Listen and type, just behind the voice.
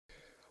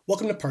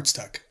Welcome to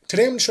PartsTech.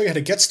 Today I'm going to show you how to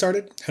get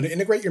started, how to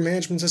integrate your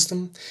management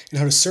system, and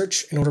how to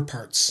search and order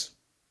parts.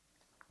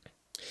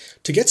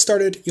 To get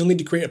started, you'll need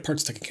to create a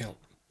PartsTech account.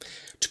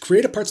 To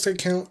create a PartsTech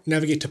account,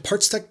 navigate to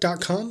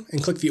partstech.com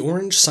and click the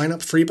orange Sign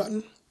Up Free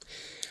button.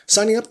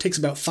 Signing up takes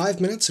about 5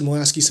 minutes and will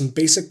ask you some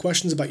basic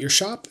questions about your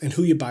shop and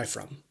who you buy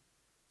from.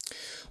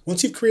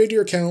 Once you've created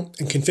your account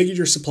and configured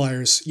your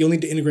suppliers, you'll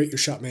need to integrate your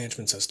shop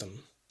management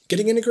system.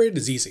 Getting integrated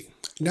is easy.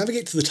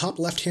 Navigate to the top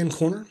left-hand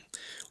corner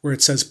where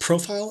it says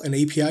Profile and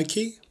API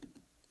Key.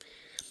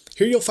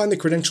 Here you'll find the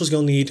credentials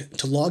you'll need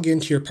to log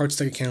into your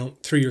PartsTech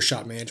account through your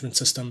shop management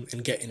system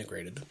and get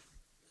integrated.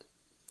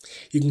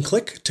 You can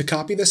click to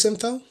copy this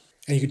info,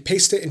 and you can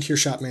paste it into your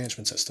shop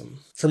management system.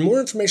 For more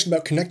information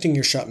about connecting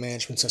your shop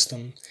management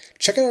system,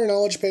 check out our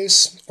knowledge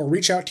base or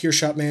reach out to your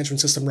shop management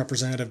system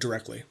representative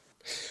directly.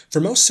 For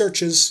most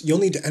searches, you'll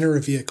need to enter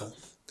a vehicle.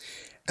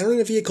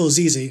 Entering a vehicle is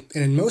easy,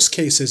 and in most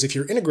cases, if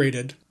you're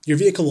integrated, your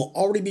vehicle will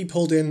already be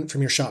pulled in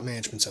from your shop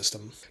management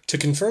system. To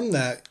confirm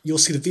that, you'll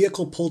see the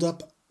vehicle pulled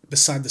up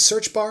beside the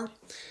search bar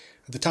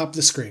at the top of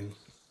the screen.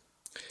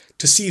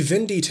 To see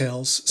VIN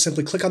details,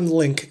 simply click on the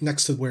link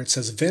next to where it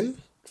says VIN,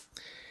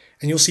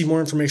 and you'll see more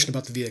information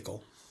about the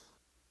vehicle.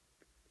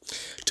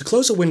 To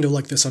close a window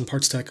like this on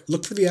PartsTech,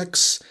 look for the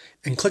X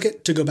and click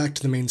it to go back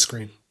to the main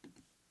screen.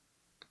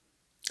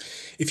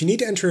 If you need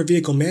to enter a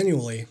vehicle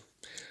manually,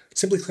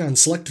 simply click on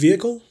Select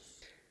Vehicle,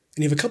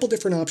 and you have a couple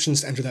different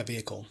options to enter that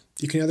vehicle.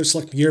 You can either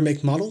select year,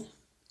 make, model.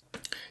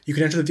 You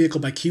can enter the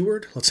vehicle by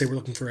keyword. Let's say we're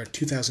looking for a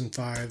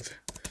 2005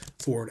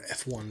 Ford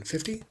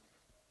F-150.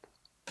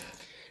 And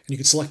you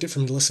can select it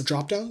from the list of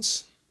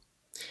drop-downs.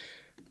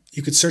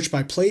 You could search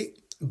by plate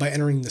by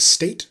entering the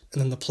state and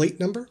then the plate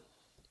number.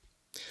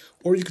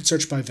 Or you could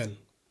search by VIN.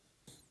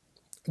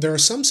 There are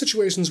some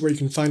situations where you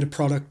can find a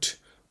product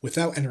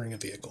without entering a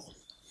vehicle.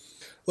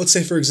 Let's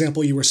say, for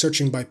example, you were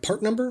searching by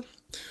part number,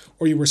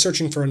 or you were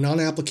searching for a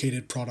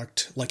non-applicated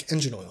product like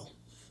engine oil.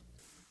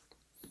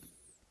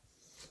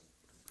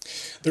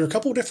 There are a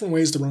couple of different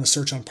ways to run a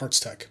search on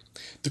PartsTech.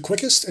 The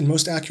quickest and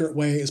most accurate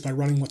way is by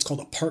running what's called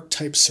a part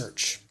type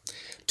search.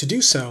 To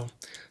do so,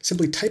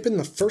 simply type in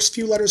the first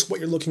few letters of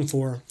what you're looking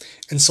for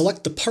and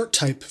select the part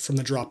type from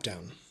the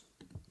drop-down.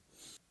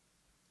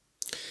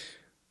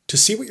 To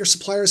see what your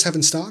suppliers have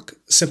in stock,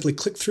 simply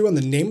click through on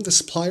the name of the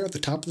supplier at the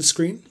top of the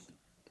screen.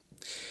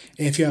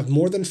 And if you have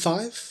more than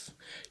 5,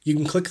 you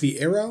can click the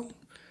arrow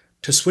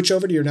to switch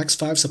over to your next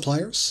 5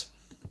 suppliers,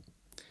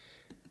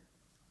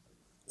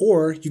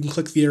 or you can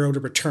click the arrow to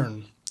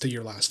return to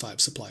your last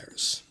 5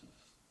 suppliers.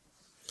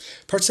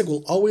 PartsTech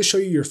will always show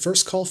you your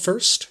first call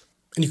first,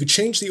 and you can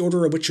change the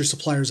order at which your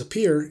suppliers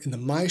appear in the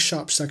My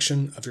Shop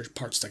section of your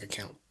PartsTech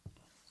account.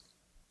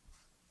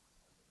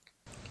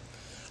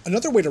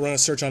 Another way to run a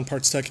search on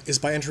PartsTech is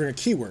by entering a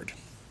keyword.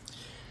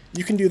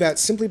 You can do that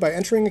simply by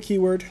entering a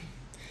keyword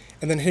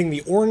and then hitting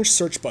the orange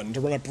search button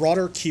to run a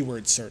broader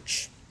keyword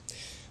search.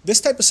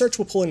 This type of search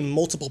will pull in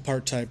multiple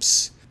part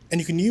types, and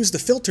you can use the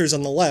filters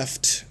on the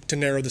left to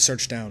narrow the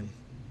search down.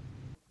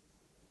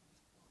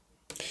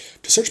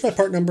 To search by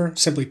part number,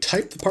 simply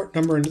type the part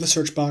number into the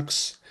search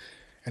box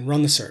and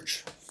run the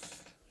search.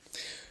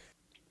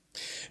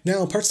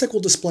 Now, PartsTech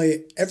will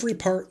display every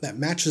part that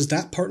matches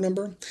that part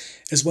number,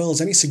 as well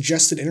as any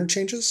suggested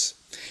interchanges,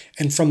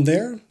 and from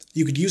there,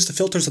 you could use the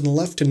filters on the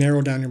left to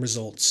narrow down your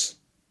results.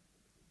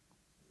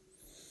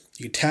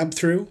 You can tab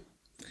through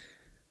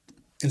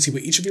and see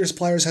what each of your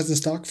suppliers has in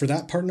stock for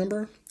that part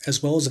number,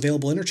 as well as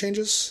available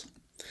interchanges,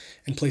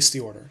 and place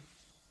the order.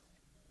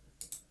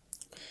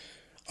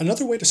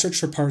 Another way to search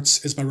for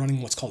parts is by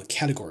running what's called a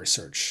category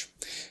search.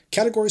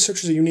 Category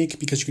searches are unique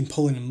because you can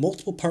pull in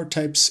multiple part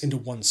types into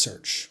one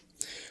search.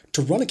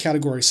 To run a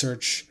category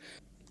search,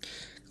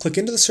 click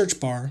into the search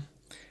bar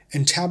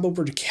and tab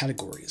over to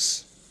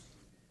Categories.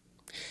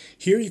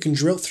 Here you can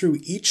drill through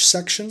each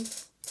section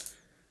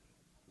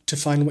to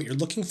find what you're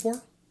looking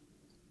for.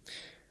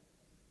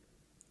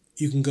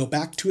 You can go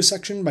back to a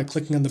section by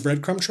clicking on the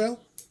breadcrumb trail,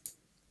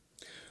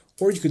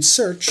 or you could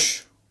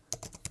search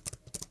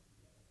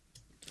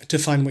to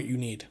find what you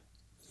need.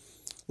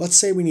 Let's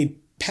say we need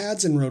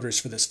pads and rotors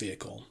for this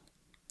vehicle.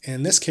 And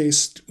in this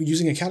case,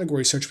 using a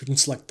category search, we can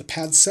select the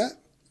pad set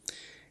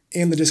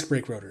and the disc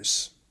brake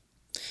rotors.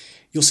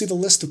 You'll see the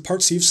list of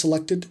parts you've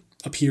selected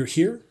appear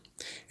here.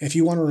 And if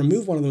you want to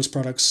remove one of those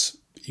products,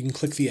 you can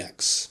click the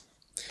X.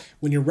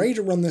 When you're ready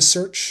to run this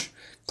search,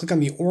 click on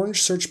the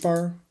orange search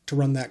bar to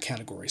run that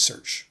category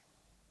search.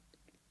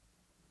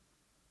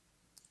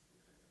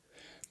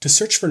 To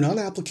search for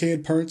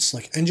non-applicated parts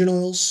like engine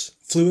oils,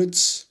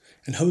 fluids,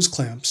 and hose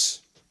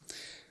clamps,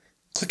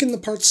 click in the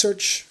part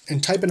search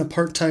and type in a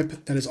part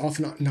type that is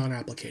often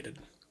non-applicated.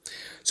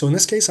 So in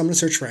this case, I'm going to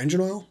search for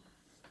engine oil.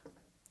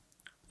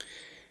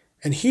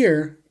 And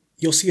here,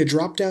 you'll see a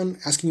drop-down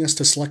asking us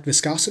to select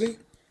viscosity.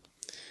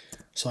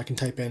 So I can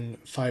type in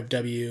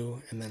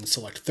 5W and then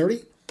select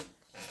 30.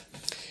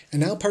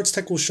 And now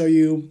PartsTech will show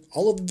you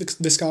all of the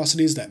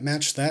viscosities that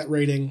match that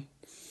rating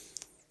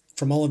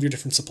from all of your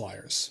different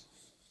suppliers.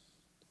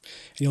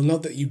 And you'll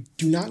note that you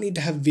do not need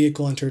to have a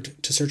vehicle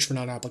entered to search for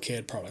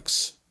non-applicated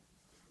products.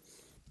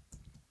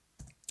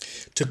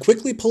 To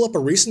quickly pull up a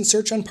recent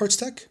search on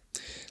PartsTech,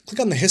 click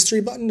on the History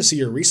button to see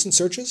your recent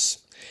searches,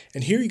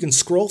 and here you can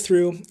scroll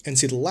through and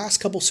see the last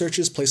couple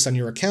searches placed on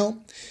your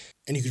account,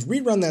 and you can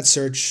rerun that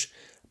search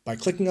by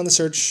clicking on the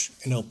search,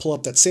 and it'll pull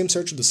up that same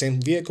search of the same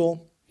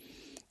vehicle,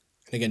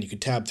 and again you can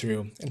tab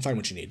through and find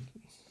what you need.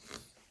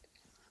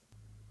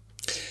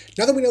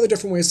 Now that we know the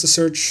different ways to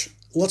search,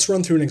 let's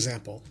run through an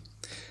example.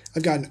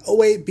 I've got an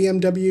 08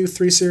 BMW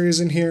 3 Series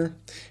in here,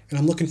 and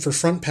I'm looking for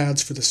front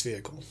pads for this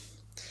vehicle.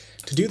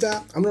 To do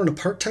that, I'm going to run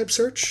a part type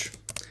search.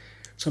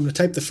 So I'm going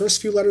to type the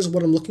first few letters of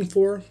what I'm looking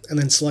for, and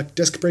then select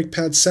disc brake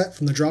pad set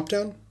from the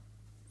dropdown.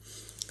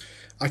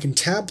 I can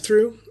tab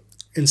through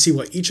and see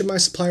what each of my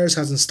suppliers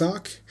has in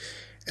stock,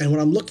 and what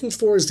I'm looking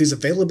for is these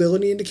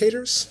availability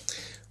indicators.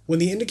 When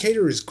the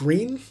indicator is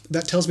green,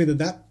 that tells me that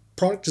that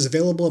product is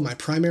available at my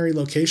primary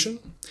location.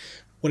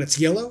 When it's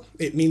yellow,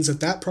 it means that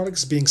that product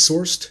is being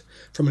sourced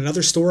from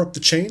another store up the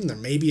chain. There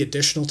may be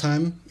additional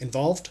time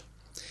involved.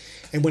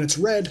 And when it's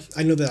red,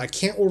 I know that I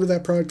can't order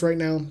that product right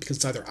now because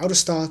it's either out of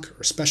stock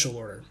or special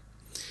order.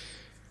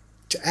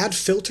 To add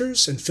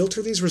filters and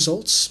filter these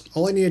results,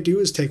 all I need to do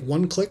is take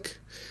one click.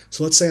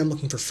 So let's say I'm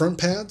looking for front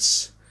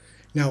pads.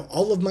 Now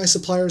all of my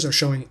suppliers are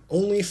showing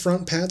only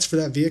front pads for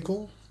that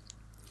vehicle.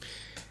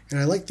 And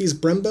I like these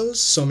Brembos,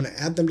 so I'm going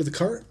to add them to the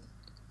cart.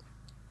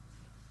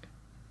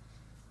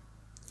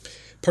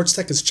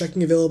 PartsTech is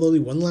checking availability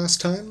one last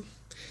time.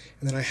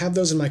 And then I have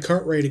those in my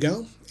cart ready to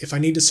go. If I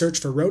need to search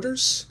for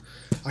rotors,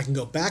 I can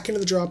go back into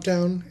the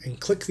dropdown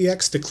and click the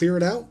X to clear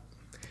it out.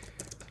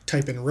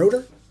 Type in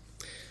rotor.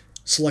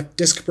 Select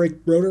disc brake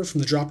rotor from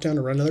the dropdown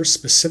to run another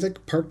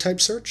specific part type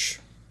search.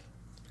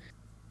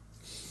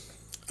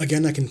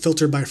 Again, I can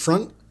filter by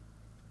front.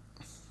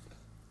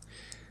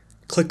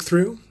 Click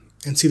through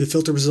and see the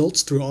filter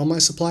results through all my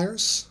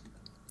suppliers.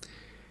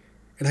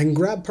 And I can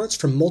grab parts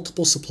from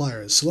multiple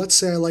suppliers. So let's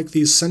say I like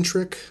these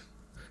centric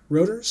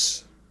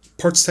rotors.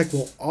 PartsTech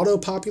will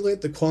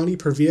auto-populate the quantity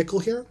per vehicle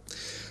here.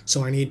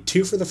 So I need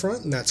 2 for the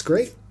front, and that's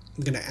great.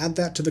 I'm going to add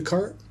that to the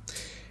cart.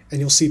 And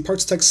you'll see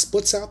PartsTech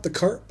splits out the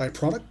cart by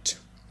product.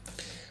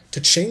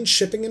 To change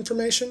shipping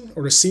information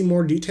or to see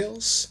more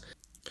details,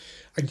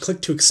 I can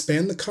click to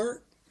expand the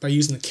cart by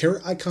using the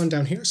caret icon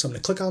down here. So I'm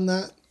going to click on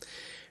that,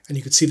 and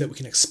you can see that we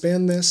can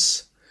expand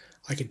this.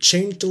 I could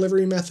change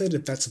delivery method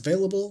if that's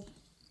available.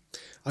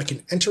 I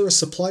can enter a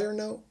supplier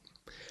note.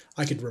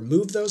 I could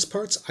remove those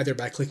parts either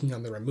by clicking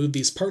on the Remove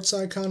These Parts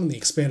icon in the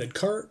expanded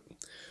cart,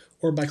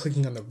 or by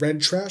clicking on the red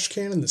trash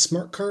can in the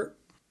smart cart.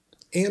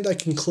 And I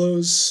can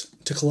close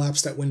to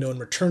collapse that window and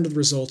return to the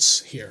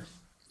results here.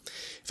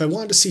 If I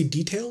wanted to see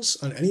details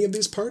on any of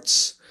these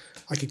parts,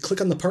 I could click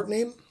on the part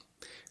name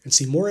and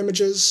see more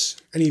images,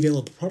 any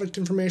available product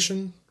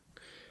information,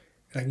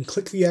 and I can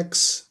click the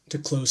X to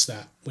close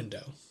that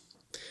window.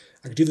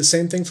 I could do the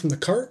same thing from the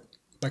cart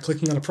by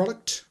clicking on a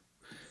product.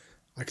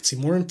 I could see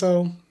more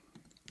info,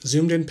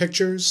 zoomed in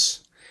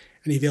pictures,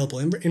 any available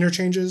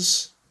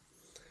interchanges,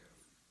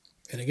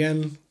 and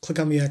again, click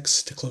on the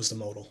X to close the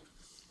modal.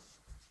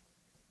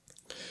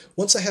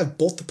 Once I have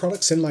both the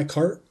products in my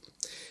cart,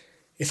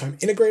 if I'm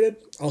integrated,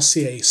 I'll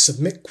see a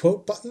Submit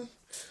Quote button,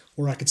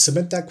 where I could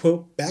submit that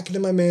quote back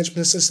into my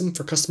management system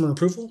for customer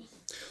approval.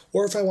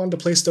 Or if I wanted to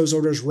place those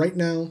orders right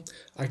now,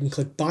 I can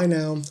click Buy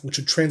Now, which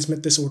would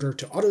transmit this order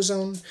to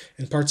AutoZone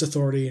and Parts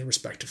Authority,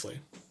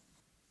 respectively.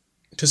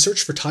 To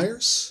search for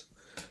tires,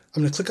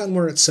 I'm going to click on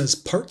where it says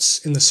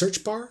Parts in the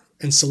search bar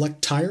and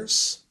select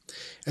Tires.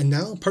 And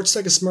now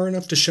PartsTech is smart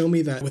enough to show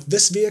me that with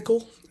this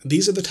vehicle,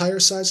 these are the tire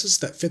sizes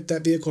that fit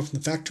that vehicle from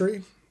the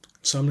factory.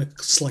 So I'm going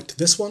to select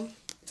this one.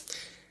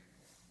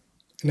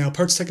 And now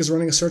PartsTech is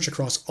running a search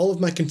across all of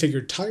my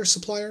configured tire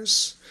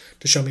suppliers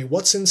to show me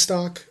what's in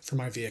stock for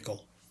my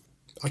vehicle.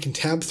 I can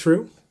tab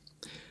through,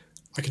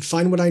 I can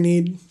find what I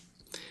need,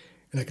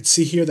 and I can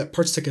see here that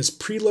PartsTech has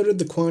preloaded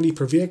the quantity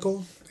per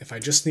vehicle. If I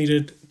just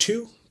needed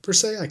 2 per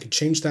se, I could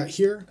change that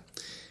here,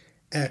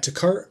 add it to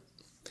cart.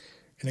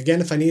 And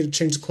again, if I needed to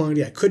change the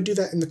quantity, I could do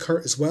that in the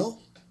cart as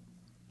well.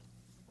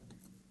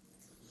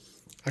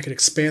 I could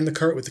expand the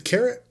cart with the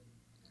caret,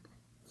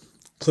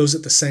 close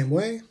it the same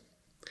way.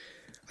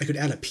 I could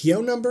add a PO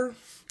number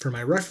for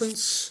my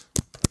reference.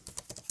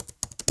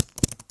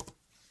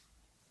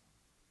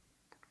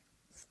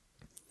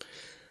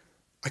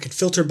 I could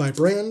filter by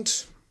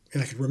brand,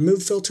 and I could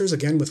remove filters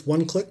again with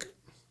one click.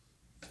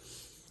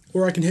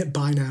 Or I can hit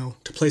Buy Now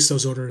to place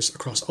those orders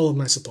across all of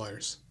my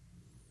suppliers.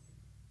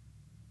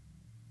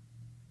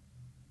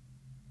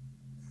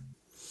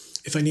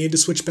 If I needed to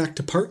switch back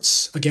to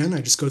parts, again,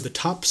 I just go to the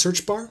top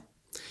search bar,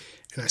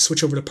 and I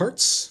switch over to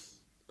parts,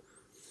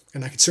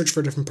 and I can search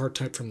for a different part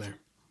type from there.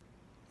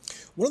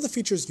 One of the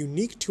features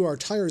unique to our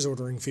tires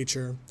ordering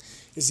feature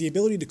is the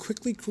ability to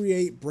quickly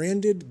create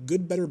branded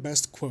good, better,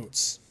 best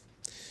quotes.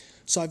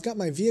 So I've got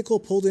my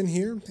vehicle pulled in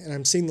here, and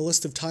I'm seeing the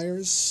list of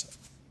tires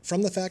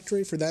from the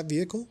factory for that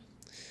vehicle.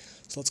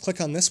 So let's click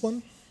on this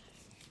one.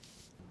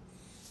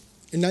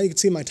 And now you can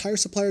see my tire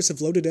suppliers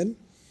have loaded in.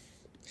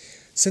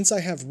 Since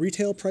I have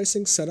retail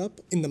pricing set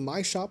up in the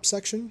My Shop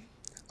section,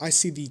 I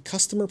see the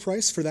customer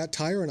price for that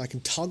tire, and I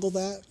can toggle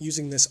that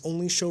using this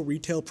only show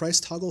retail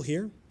price toggle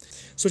here,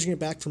 switching it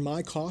back for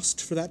my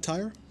cost for that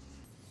tire.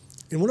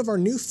 And one of our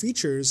new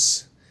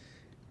features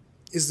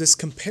is this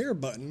compare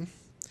button.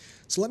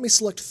 So let me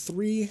select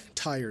 3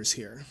 tires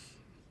here.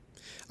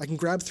 I can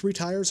grab 3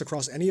 tires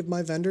across any of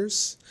my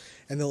vendors,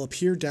 and they'll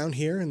appear down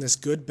here in this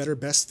good, better,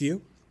 best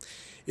view.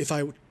 If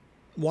I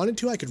wanted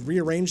to, I could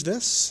rearrange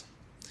this.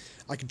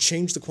 I could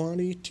change the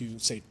quantity to,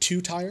 say,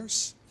 2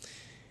 tires,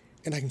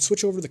 and I can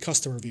switch over to the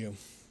customer view.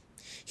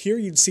 Here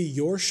you'd see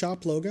your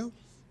shop logo,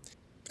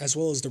 as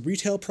well as the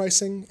retail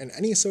pricing and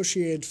any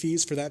associated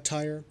fees for that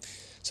tire,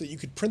 so that you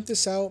could print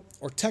this out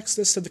or text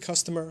this to the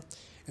customer,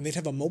 and they'd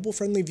have a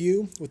mobile-friendly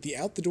view with the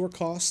out-the-door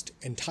cost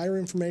and tire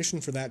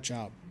information for that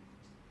job.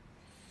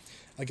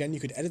 Again, you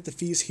could edit the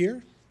fees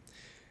here.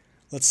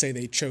 Let's say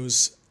they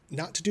chose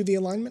not to do the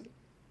alignment.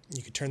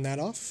 You could turn that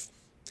off.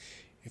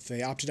 If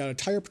they opted out of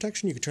tire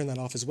protection, you could turn that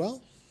off as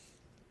well.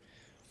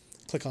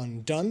 Click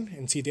on Done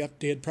and see the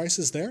updated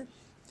prices there.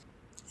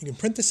 You can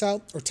print this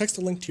out or text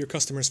a link to your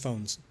customers'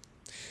 phones.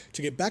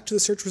 To get back to the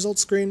search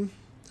results screen,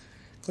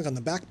 click on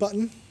the back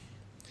button,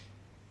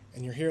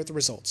 and you're here at the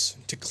results.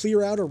 To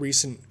clear out a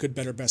recent good,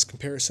 better, best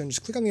comparison,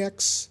 just click on the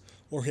X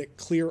or hit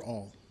Clear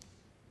All.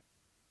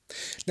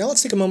 Now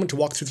let's take a moment to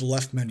walk through the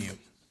left menu.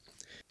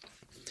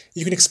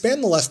 You can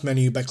expand the left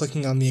menu by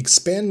clicking on the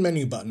Expand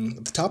Menu button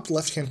at the top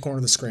left-hand corner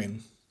of the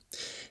screen.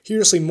 Here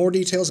you'll see more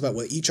details about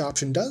what each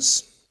option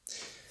does.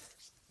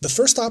 The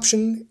first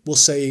option will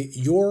say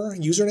your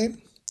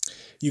username.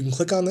 You can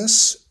click on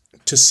this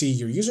to see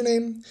your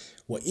username,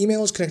 what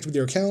email is connected with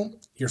your account,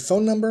 your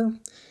phone number.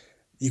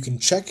 You can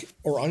check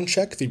or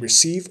uncheck the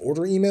Receive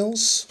Order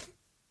Emails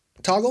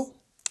toggle.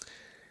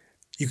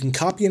 You can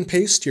copy and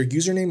paste your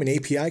username and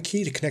API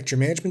key to connect your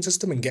management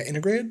system and get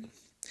integrated.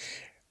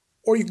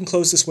 Or you can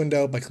close this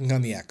window by clicking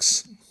on the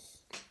X.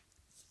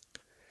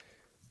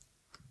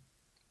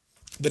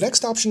 The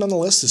next option on the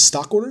list is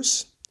stock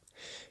orders.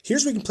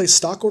 Here's where you can place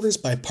stock orders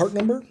by part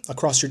number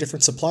across your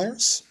different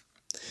suppliers.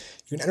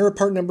 You can enter a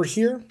part number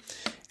here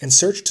and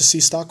search to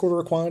see stock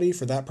order quantity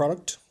for that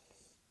product.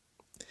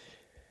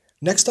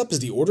 Next up is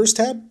the Orders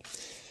tab.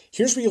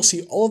 Here's where you'll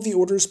see all of the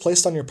orders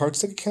placed on your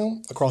PartsTech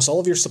account across all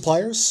of your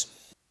suppliers.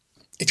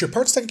 If your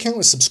PartsTech account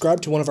is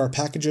subscribed to one of our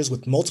packages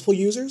with multiple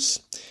users,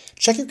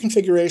 check your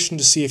configuration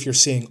to see if you're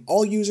seeing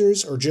all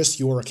users or just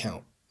your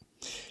account.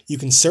 You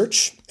can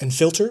search and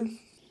filter,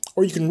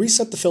 or you can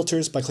reset the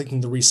filters by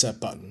clicking the Reset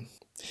button.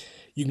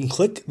 You can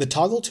click the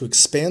toggle to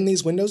expand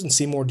these windows and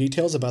see more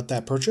details about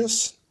that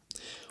purchase,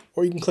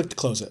 or you can click to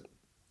close it.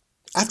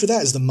 After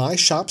that is the My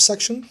Shop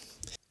section.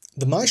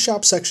 The My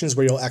Shop section is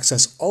where you'll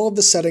access all of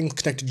the settings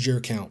connected to your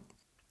account.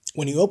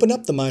 When you open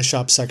up the My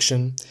Shop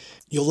section,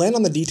 you'll land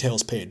on the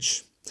Details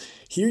page.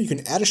 Here you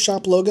can add a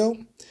shop logo,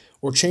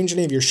 or change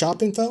any of your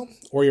shop info,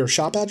 or your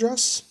shop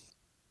address.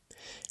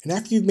 And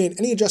after you've made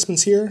any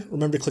adjustments here,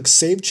 remember to click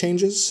Save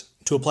Changes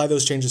to apply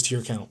those changes to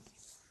your account.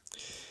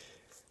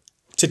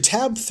 To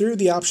tab through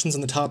the options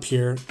on the top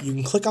here, you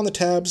can click on the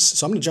tabs.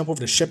 So I'm going to jump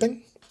over to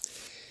Shipping.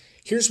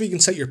 Here's where you can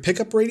set your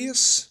pickup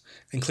radius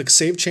and click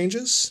Save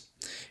Changes,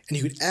 and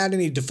you can add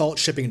any default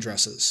shipping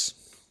addresses.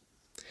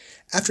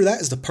 After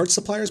that is the Parts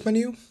Suppliers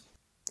menu.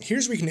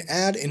 Here's where you can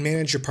add and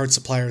manage your parts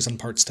suppliers on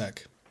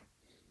PartsTech.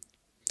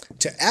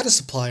 To add a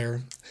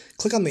supplier,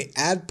 click on the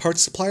Add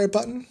Parts Supplier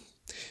button,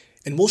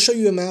 and we'll show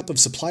you a map of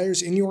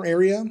suppliers in your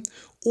area,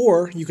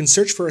 or you can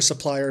search for a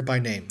supplier by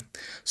name.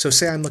 So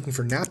say I'm looking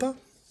for Napa.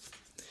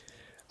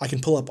 I can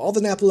pull up all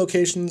the Napa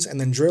locations and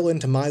then drill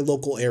into my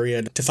local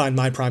area to find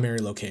my primary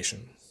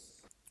location.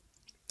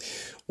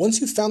 Once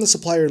you've found the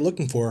supplier you're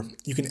looking for,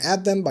 you can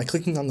add them by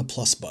clicking on the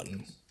plus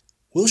button.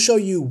 We'll show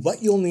you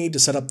what you'll need to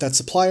set up that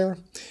supplier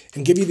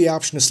and give you the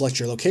option to select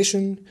your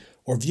location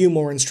or view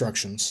more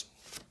instructions.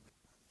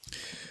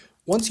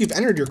 Once you've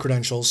entered your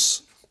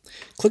credentials,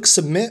 click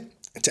Submit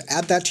to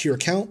add that to your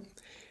account,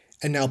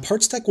 and now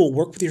PartsTech will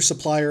work with your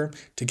supplier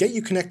to get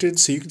you connected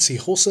so you can see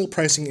wholesale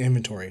pricing and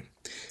inventory.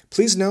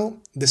 Please note,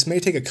 this may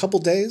take a couple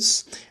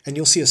days, and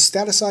you'll see a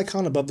status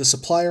icon above the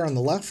supplier on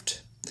the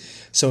left.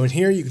 So in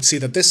here you can see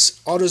that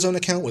this AutoZone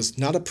account was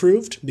not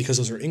approved because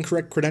those are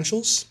incorrect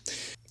credentials.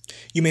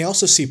 You may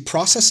also see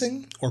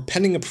processing or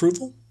pending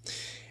approval,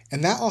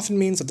 and that often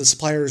means that the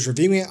supplier is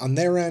reviewing it on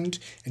their end,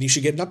 and you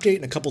should get an update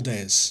in a couple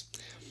days.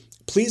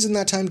 Please in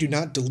that time do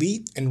not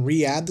delete and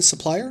re-add the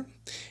supplier,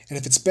 and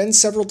if it's been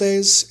several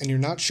days and you're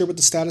not sure what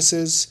the status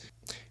is,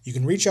 you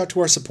can reach out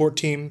to our support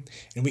team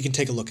and we can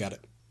take a look at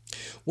it.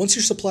 Once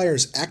your supplier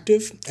is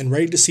active and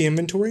ready to see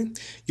inventory,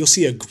 you'll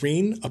see a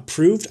green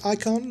approved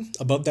icon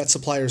above that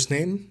supplier's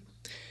name.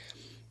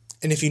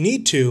 And if you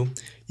need to,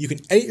 you can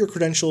edit your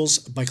credentials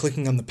by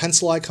clicking on the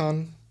pencil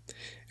icon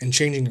and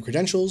changing your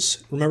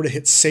credentials. Remember to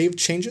hit Save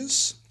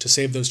Changes to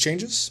save those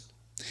changes.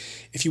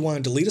 If you want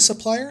to delete a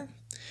supplier,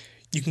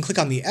 you can click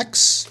on the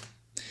X.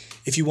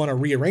 If you want to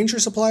rearrange your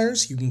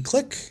suppliers, you can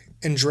click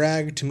and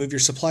drag to move your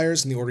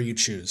suppliers in the order you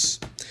choose.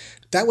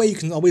 That way you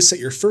can always set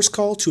your first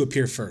call to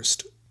appear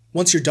first.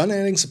 Once you're done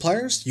adding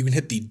suppliers, you can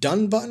hit the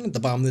Done button at the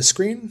bottom of the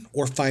screen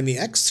or find the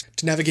X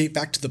to navigate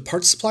back to the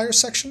Parts Supplier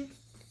section.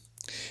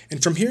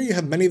 And from here you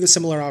have many of the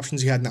similar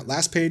options you had in that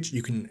last page.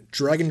 You can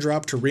drag and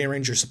drop to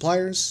rearrange your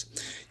suppliers,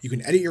 you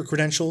can edit your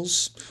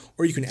credentials,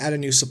 or you can add a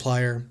new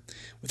supplier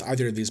with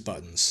either of these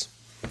buttons.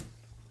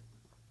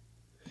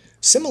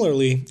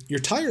 Similarly, your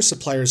tire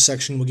suppliers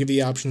section will give you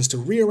the options to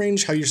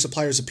rearrange how your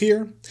suppliers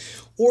appear,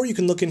 or you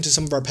can look into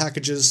some of our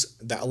packages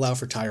that allow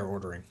for tire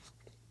ordering.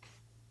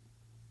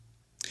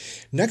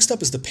 Next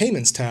up is the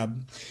Payments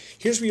tab.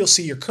 Here's where you'll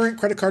see your current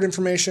credit card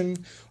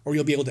information, or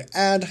you'll be able to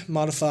add,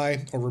 modify,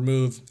 or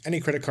remove any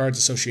credit cards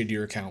associated to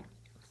your account.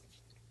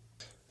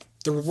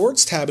 The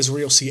Rewards tab is where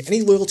you'll see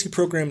any loyalty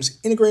programs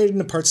integrated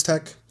into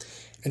PartsTech,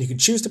 and you can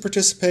choose to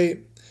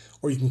participate,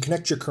 or you can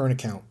connect your current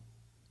account.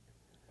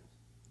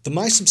 The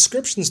My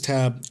Subscriptions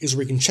tab is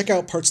where you can check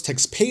out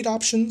PartsTech's paid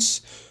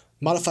options,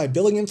 modify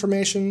billing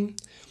information,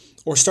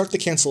 or start the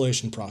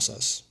cancellation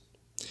process.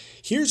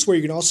 Here's where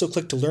you can also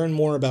click to learn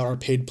more about our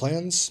paid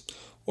plans,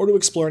 or to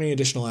explore any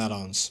additional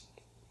add-ons.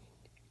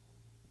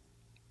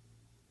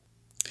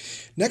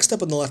 Next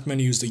up on the left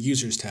menu is the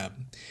Users tab.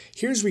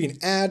 Here's where you can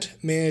add,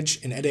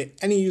 manage, and edit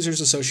any users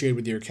associated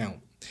with your account.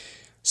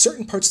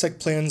 Certain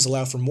PartsTech plans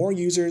allow for more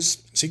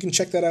users, so you can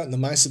check that out in the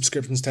My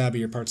Subscriptions tab of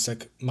your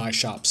PartsTech My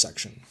Shop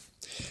section.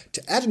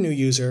 To add a new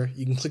user,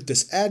 you can click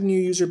this Add New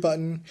User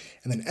button,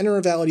 and then enter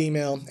a valid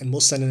email, and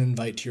we'll send an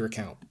invite to your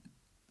account.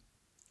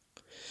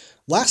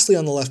 Lastly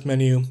on the left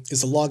menu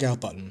is the Log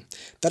Out button.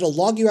 That'll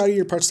log you out of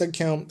your PartsTech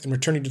account and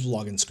return you to the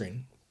login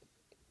screen.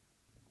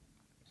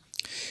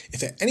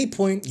 If at any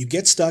point you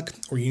get stuck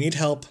or you need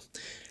help,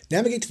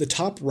 navigate to the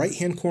top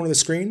right-hand corner of the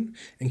screen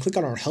and click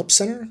on our Help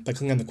Center by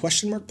clicking on the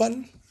question mark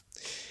button.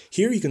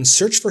 Here you can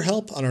search for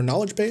help on our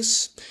knowledge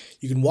base.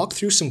 You can walk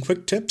through some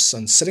quick tips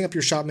on setting up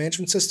your shop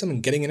management system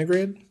and getting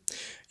integrated.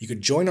 You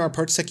could join our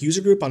PartsTech user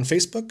group on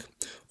Facebook,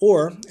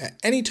 or at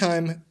any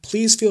time,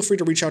 please feel free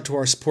to reach out to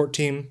our support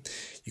team.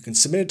 You can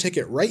submit a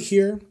ticket right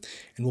here,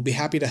 and we'll be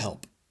happy to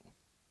help.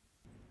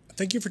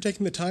 Thank you for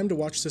taking the time to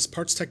watch this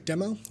PartsTech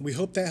demo. We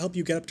hope that helped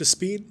you get up to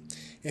speed.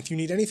 If you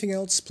need anything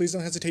else, please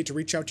don't hesitate to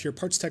reach out to your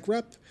PartsTech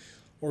rep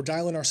or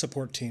dial in our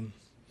support team.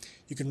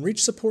 You can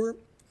reach support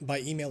by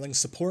emailing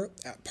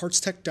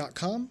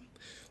support@partstech.com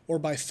or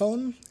by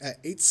phone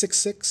at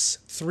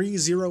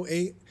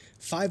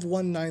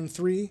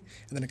 866-308-5193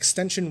 and then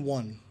extension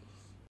 1.